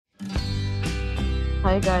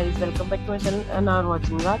Hi guys, welcome back to my channel and are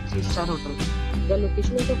watching a 3-star hotel. The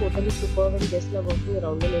location of the hotel is superb and guests love walking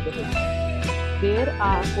around the neighborhood. There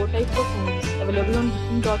are 4 types of rooms available on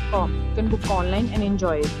booking.com. You can book online and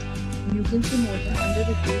enjoy it. You can see more than 100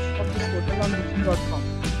 reviews of this hotel on booking.com.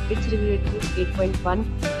 Its review rating is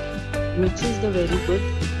 8.1, which is the very good.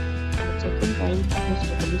 The check-in time of this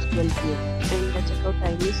hotel is 12 p.m. and the check-out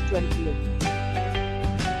time is 12 p.m.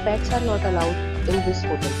 Pets are not allowed in this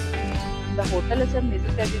hotel. The hotel accepts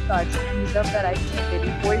major credit cards and reserves the right to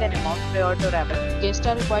temporarily hold an amount prior to arrival. Guests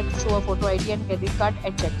are required to show a photo ID and credit card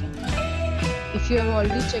at check-in. If you have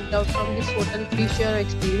already checked out from this hotel, please share your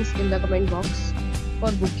experience in the comment box.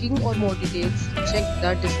 For booking or more details, check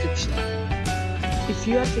the description. If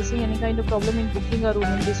you are facing any kind of problem in booking a room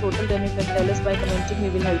in this hotel, then you can tell us by commenting. We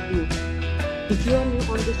will help you. If you are new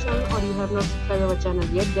on this channel or you have not subscribed our channel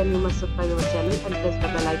yet, then you must subscribe our channel and press the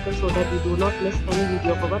bell icon so that you do not miss any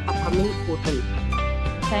video of our upcoming hotel.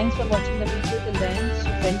 Thanks for watching the video till the end. So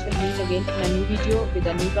friends, will meet again in a new video with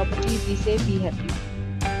a new property. Be safe, be happy.